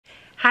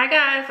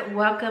guys,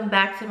 welcome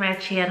back to my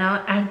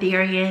channel. I'm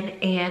Darian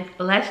and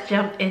let's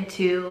jump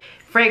into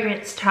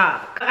fragrance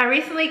talk. I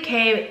recently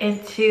came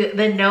into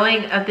the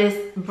knowing of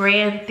this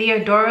brand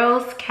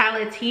Theodoros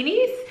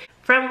Kalotinis.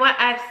 From what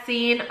I've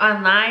seen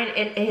online,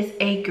 it is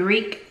a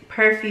Greek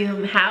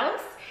perfume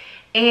house.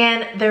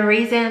 And the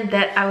reason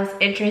that I was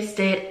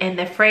interested in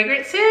the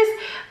fragrances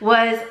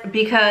was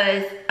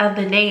because of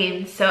the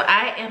name. So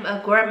I am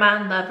a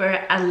gourmand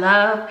lover. I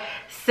love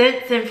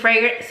scents and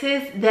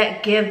fragrances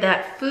that give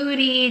that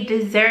foodie,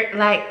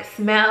 dessert-like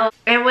smell.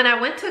 And when I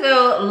went to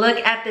go look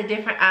at the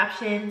different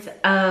options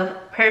of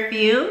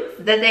perfumes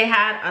that they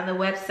had on the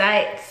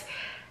websites,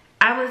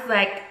 I was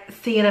like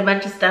seeing a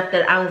bunch of stuff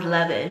that I was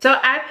loving. So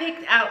I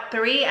picked out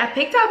three. I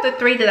picked out the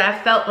three that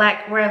I felt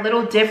like were a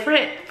little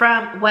different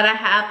from what I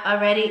have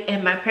already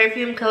in my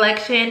perfume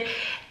collection,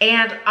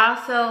 and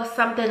also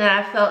something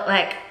that I felt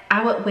like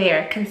I would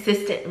wear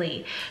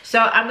consistently. So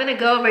I'm gonna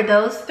go over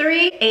those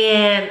three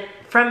and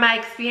from my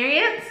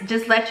experience,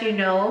 just let you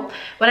know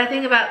what I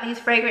think about these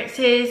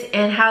fragrances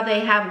and how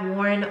they have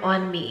worn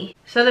on me.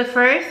 So the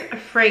first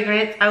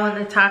fragrance I want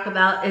to talk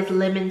about is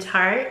Lemon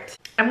Tart.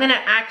 I'm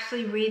gonna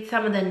actually read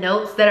some of the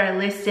notes that are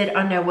listed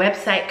on their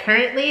website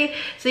currently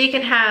so you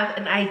can have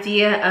an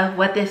idea of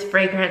what this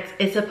fragrance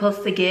is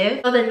supposed to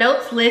give. So the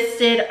notes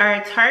listed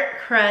are tart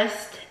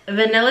crust,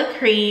 vanilla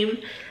cream,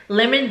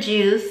 lemon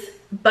juice,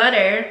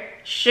 butter,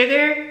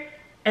 sugar,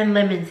 and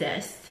lemon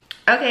zest.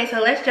 Okay, so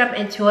let's jump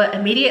into it.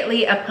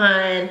 Immediately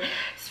upon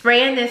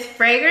spraying this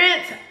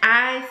fragrance,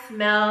 I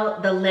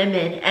smell the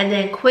lemon, and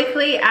then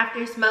quickly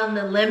after smelling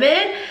the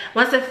lemon,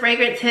 once the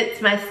fragrance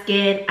hits my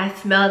skin, I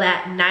smell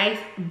that nice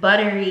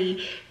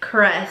buttery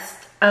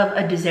crust of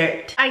a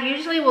dessert. I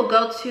usually will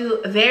go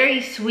to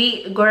very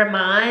sweet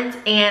gourmands,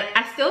 and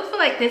I still feel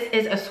like this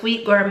is a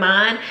sweet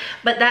gourmand,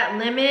 but that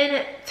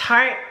lemon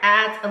tart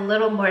adds a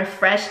little more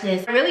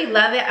freshness. I really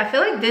love it. I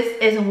feel like this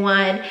is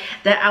one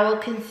that I will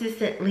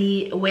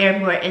consistently wear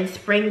more in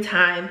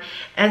springtime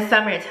and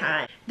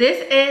summertime. This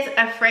is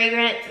a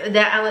fragrance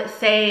that I would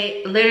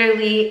say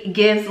literally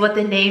gives what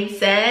the name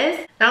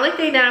says. The only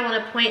thing that I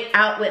want to point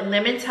out with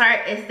Lemon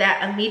Tart is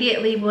that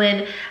immediately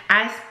when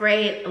I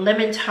sprayed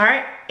Lemon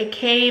Tart, it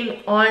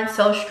came on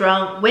so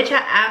strong, which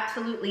I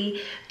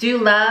absolutely do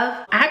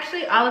love.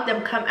 Actually, all of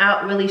them come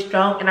out really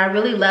strong, and I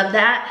really love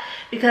that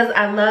because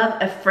I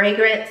love a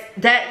fragrance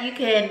that you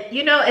can,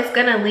 you know, it's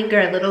gonna linger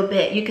a little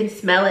bit. You can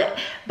smell it,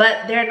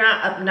 but they're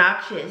not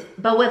obnoxious.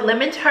 But with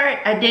Lemon Tart,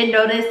 I did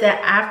notice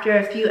that after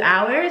a few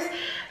hours,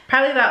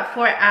 probably about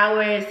 4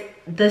 hours,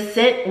 the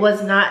scent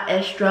was not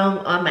as strong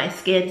on my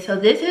skin. So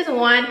this is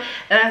one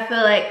that I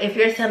feel like if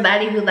you're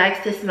somebody who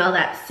likes to smell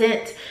that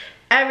scent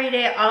every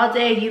day, all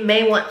day, you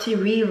may want to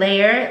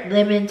relayer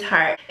Lemon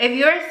Tart. If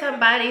you're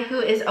somebody who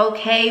is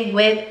okay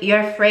with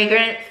your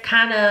fragrance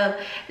kind of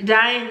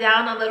dying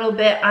down a little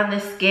bit on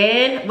the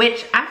skin,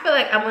 which I feel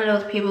like I'm one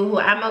of those people who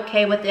I'm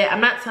okay with it.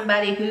 I'm not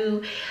somebody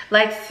who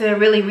likes to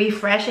really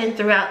refreshen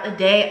throughout the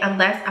day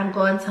unless I'm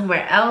going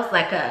somewhere else,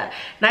 like a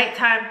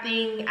nighttime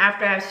thing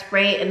after I've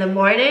sprayed in the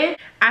morning.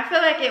 I feel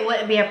like it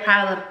wouldn't be a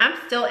problem. I'm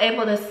still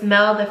able to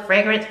smell the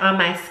fragrance on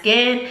my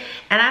skin,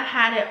 and I've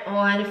had it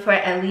on for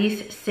at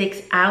least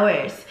 6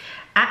 hours.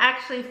 I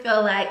actually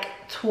feel like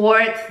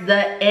towards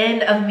the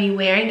end of me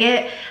wearing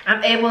it,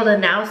 I'm able to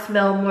now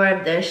smell more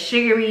of the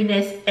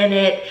sugariness in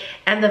it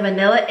and the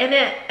vanilla in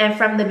it. And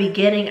from the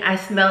beginning, I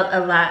smelled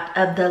a lot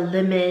of the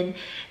lemon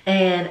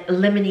and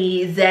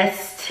lemony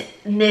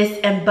zestness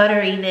and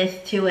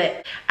butteriness to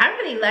it. I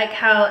really like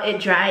how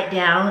it dried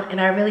down, and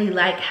I really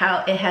like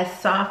how it has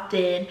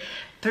softened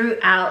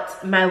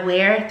throughout my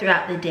wear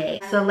throughout the day.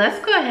 So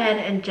let's go ahead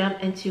and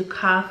jump into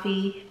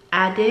Coffee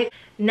Addict.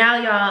 Now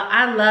y'all,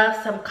 I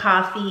love some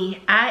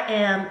coffee. I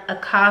am a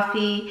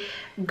coffee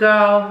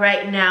girl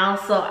right now,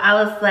 so I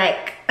was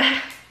like,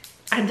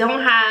 I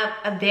don't have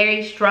a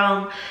very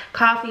strong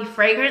coffee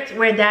fragrance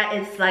where that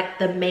is like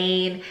the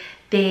main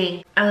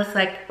thing. I was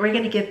like, we're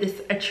gonna give this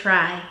a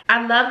try.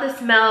 I love the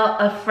smell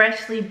of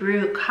freshly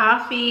brewed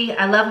coffee.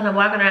 I love when I'm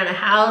walking around the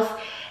house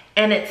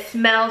and it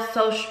smells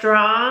so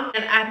strong.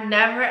 And I've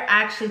never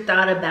actually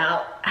thought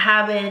about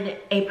having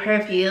a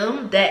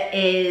perfume that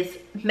is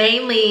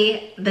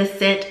mainly the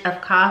scent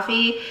of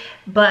coffee,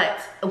 but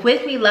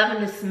with me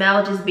loving the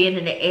smell just being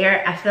in the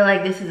air, I feel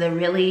like this is a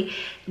really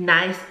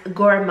nice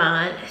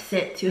gourmand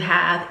scent to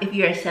have if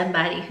you're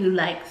somebody who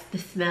likes the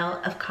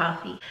smell of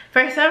coffee.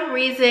 For some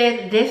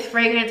reason, this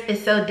fragrance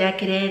is so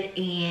decadent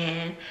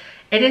and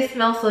it just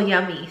smells so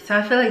yummy. So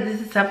I feel like this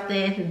is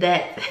something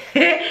that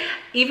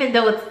even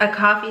though it's a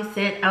coffee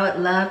scent, I would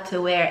love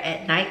to wear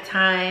at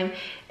nighttime.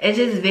 It's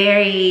just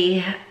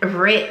very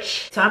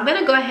rich. So I'm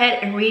gonna go ahead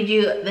and read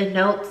you the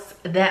notes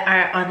that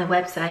are on the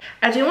website.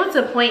 I do want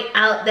to point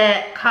out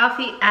that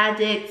Coffee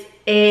Addict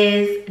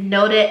is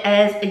noted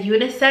as a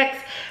unisex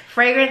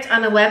fragrance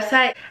on the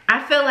website.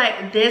 I feel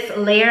like this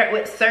layered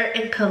with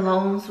certain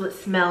colognes would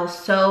smell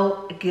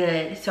so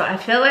good. So I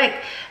feel like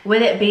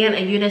with it being a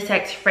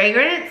unisex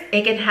fragrance,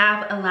 it can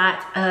have a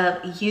lot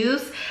of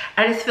use.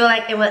 I just feel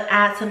like it would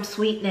add some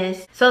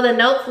sweetness. So the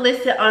notes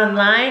listed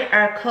online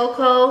are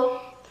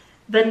cocoa,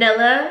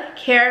 vanilla,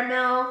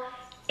 caramel,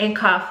 and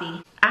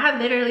coffee. I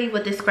literally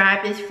would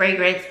describe this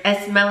fragrance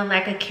as smelling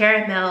like a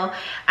caramel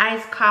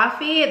iced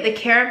coffee. The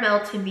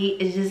caramel to me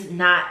is just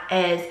not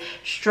as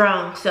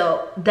strong.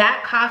 So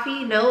that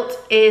coffee note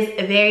is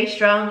very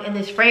strong in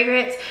this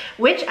fragrance,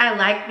 which I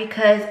like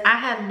because I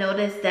have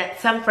noticed that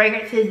some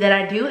fragrances that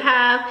I do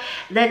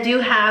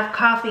have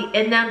coffee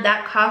in them,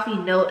 that coffee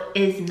note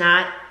is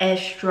not as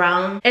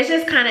strong. It's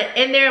just kind of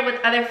in there with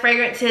other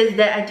fragrances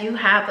that I do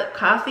have with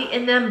coffee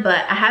in them,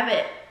 but I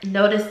haven't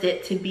noticed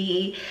it to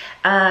be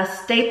a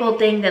staple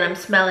thing that I'm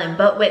smelling.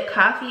 But with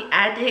Coffee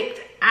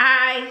Addict,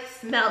 I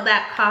smell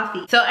that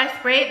coffee. So I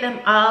sprayed them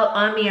all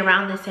on me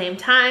around the same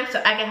time so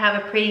I can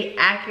have a pretty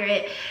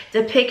accurate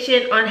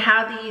depiction on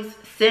how these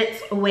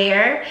scents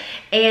wear.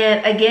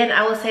 And again,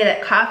 I will say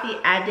that Coffee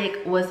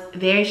Addict was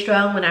very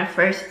strong when I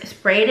first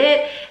sprayed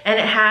it, and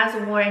it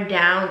has worn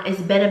down. It's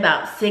been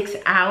about 6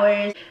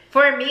 hours.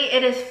 For me,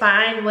 it is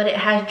fine when it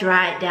has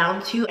dried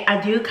down too.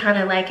 I do kind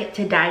of like it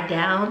to die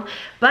down,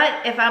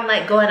 but if I'm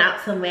like going out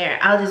somewhere,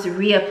 I'll just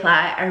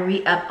reapply or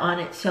re-up on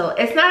it. So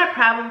it's not a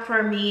problem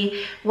for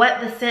me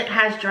what the scent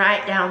has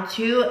dried down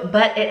to,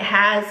 but it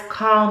has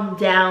calmed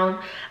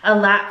down a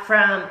lot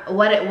from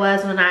what it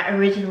was when I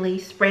originally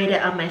sprayed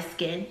it on my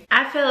skin.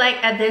 I feel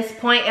like at this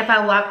point, if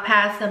I walk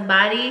past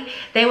somebody,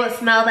 they would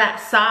smell that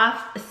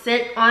soft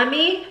scent on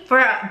me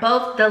for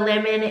both the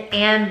lemon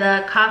and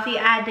the Coffee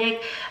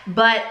Addict,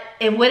 but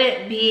it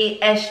wouldn't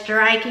be as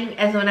striking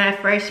as when I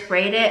first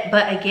sprayed it.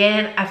 But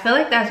again, I feel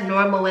like that's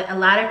normal with a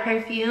lot of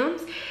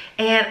perfumes,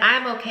 and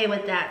I'm okay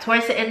with that.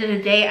 Towards the end of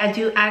the day, I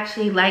do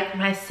actually like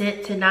my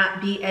scent to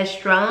not be as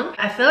strong.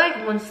 I feel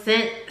like when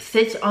scent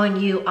sits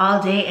on you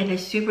all day and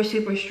is super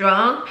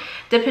strong,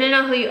 depending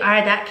on who you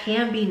are, that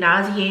can be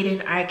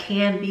nauseating or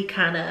can be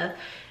kind of,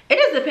 it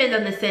just depends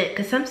on the scent,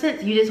 because some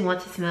scents you just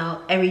want to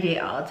smell every day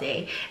all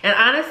day. And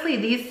honestly,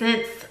 these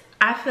scents,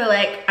 I feel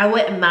like I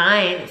wouldn't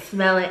mind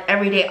smelling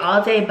every day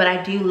all day, but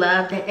I do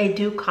love that they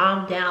do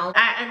calm down.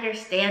 I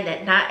understand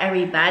that not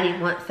everybody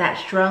wants that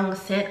strong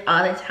scent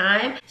all the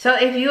time. So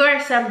if you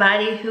are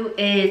somebody who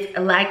is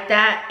like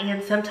that,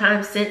 and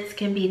sometimes scents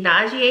can be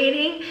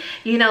nauseating,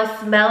 you know,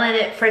 smelling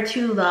it for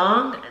too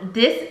long,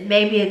 this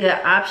may be a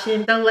good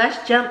option. So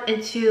let's jump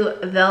into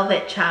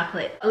Velvet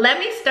Chocolate. Let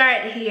me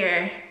start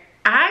here.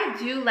 I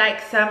do like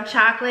some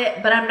chocolate,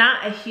 but I'm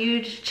not a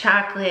huge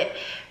chocolate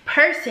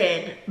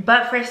person,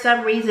 but for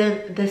some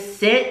reason the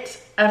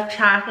scent of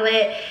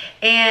chocolate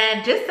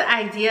and just the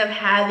idea of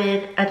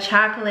having a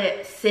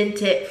chocolate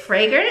scented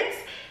fragrance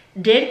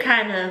did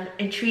kind of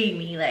intrigue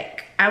me.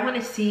 Like, I want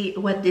to see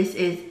what this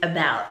is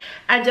about.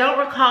 I don't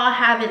recall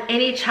having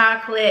any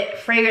chocolate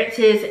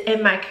fragrances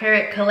in my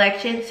current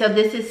collection, so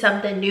this is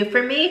something new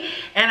for me,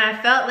 and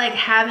I felt like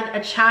having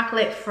a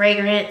chocolate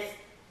fragrance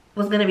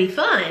was gonna be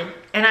fun,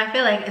 and I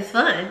feel like it's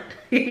fun.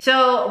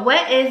 So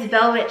what is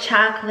Velvet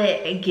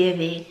Chocolate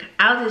giving?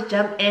 I'll just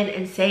jump in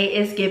and say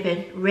it's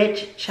giving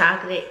rich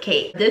chocolate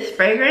cake. This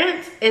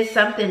fragrance is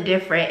something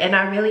different, and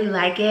I really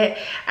like it.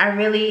 I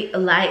really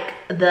like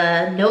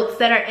the notes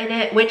that are in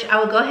it, which I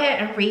will go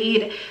ahead and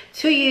read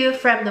to you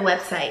from the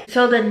website.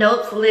 So the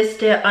notes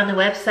listed on the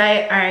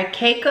website are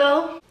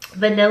cacao,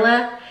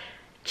 vanilla,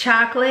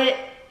 chocolate,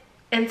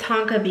 and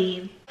tonka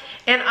bean.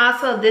 And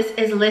also this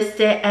is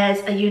listed as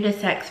a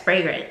unisex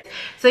fragrance.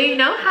 So you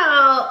know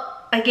how,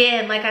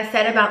 again, like I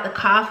said about the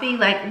coffee,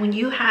 like when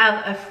you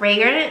have a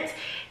fragrance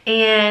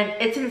and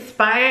it's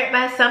inspired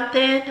by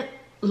something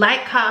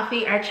like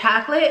coffee or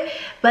chocolate,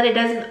 but it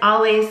doesn't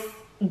always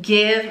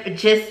give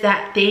just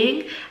that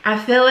thing, I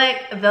feel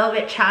like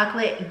Velvet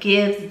Chocolate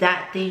gives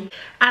that thing.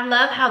 I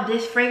love how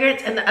this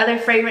fragrance and the other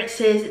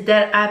fragrances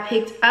that I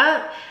picked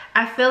up,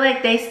 I feel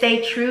like they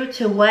stay true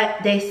to what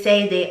they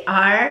say they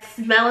are.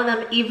 Smelling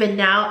them even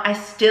now, I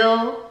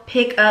still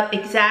pick up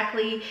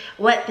exactly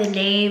what the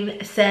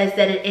name says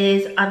that it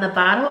is on the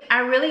bottle.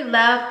 I really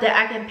love that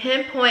I can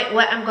pinpoint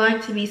what I'm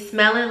going to be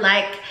smelling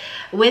like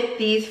with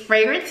these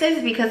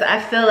fragrances, because I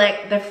feel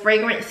like the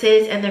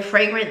fragrances and the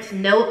fragrance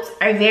notes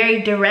are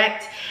very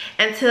direct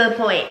and to the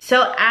point.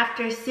 So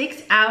after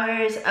 6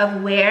 hours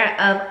of wear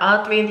of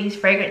all three of these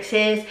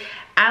fragrances,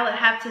 I would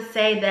have to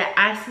say that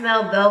I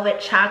smell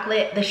Velvet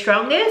Chocolate the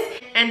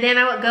strongest, and then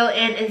I would go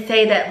in and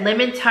say that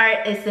Lemon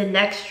Tart is the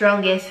next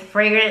strongest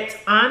fragrance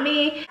on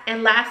me.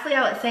 And lastly,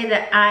 I would say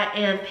that I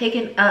am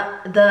picking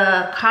up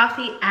the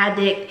Coffee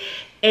Addict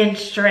in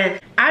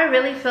strength. I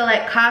really feel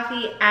like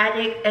Coffee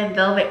Addict and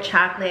Velvet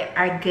Chocolate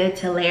are good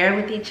to layer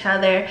with each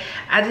other.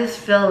 I just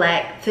feel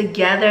like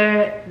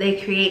together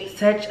they create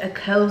such a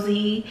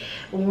cozy,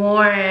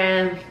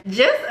 warm,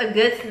 just a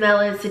good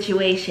smelling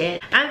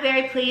situation. I'm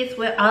very pleased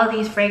with all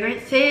these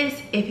fragrances.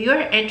 If you're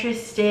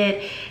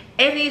interested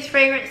in these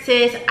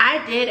fragrances,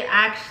 I did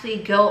actually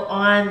go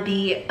on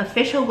the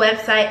official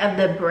website of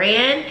the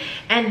brand,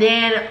 and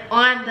then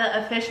on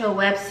the official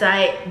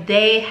website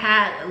they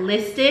had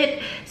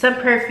listed some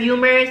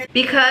perfumers.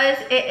 Because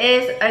it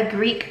is a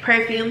Greek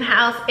perfume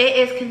house, it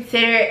is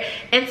considered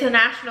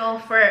international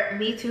for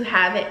me to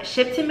have it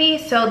shipped to me,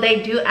 so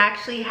they do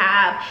actually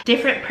have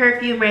different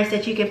perfumers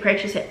that you can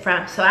purchase it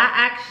from. So I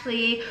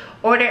actually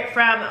ordered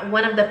from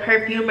one of the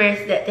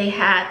perfumers that they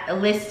had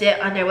listed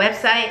on their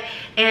website,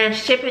 and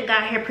shipping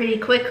got here pretty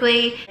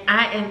quickly.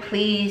 I am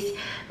pleased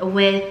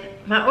with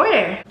my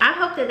order. I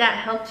hope that that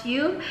helped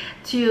you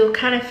to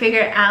kind of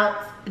figure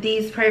out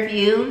these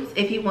perfumes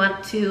if you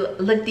want to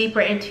look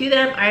deeper into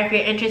them, or if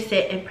you're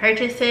interested in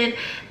purchasing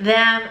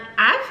them.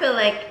 I feel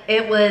like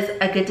it was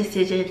a good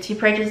decision to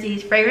purchase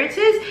these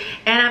fragrances,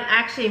 and I'm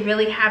actually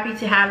really happy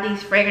to have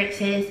these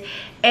fragrances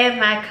in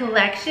my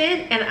collection,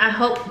 and I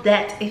hope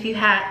that if you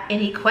had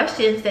any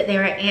questions that they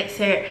were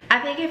answered. I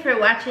thank you for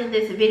watching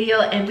this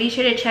video, and be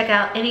sure to check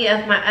out any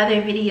of my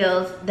other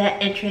videos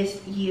that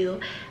interest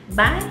you.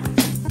 Bye.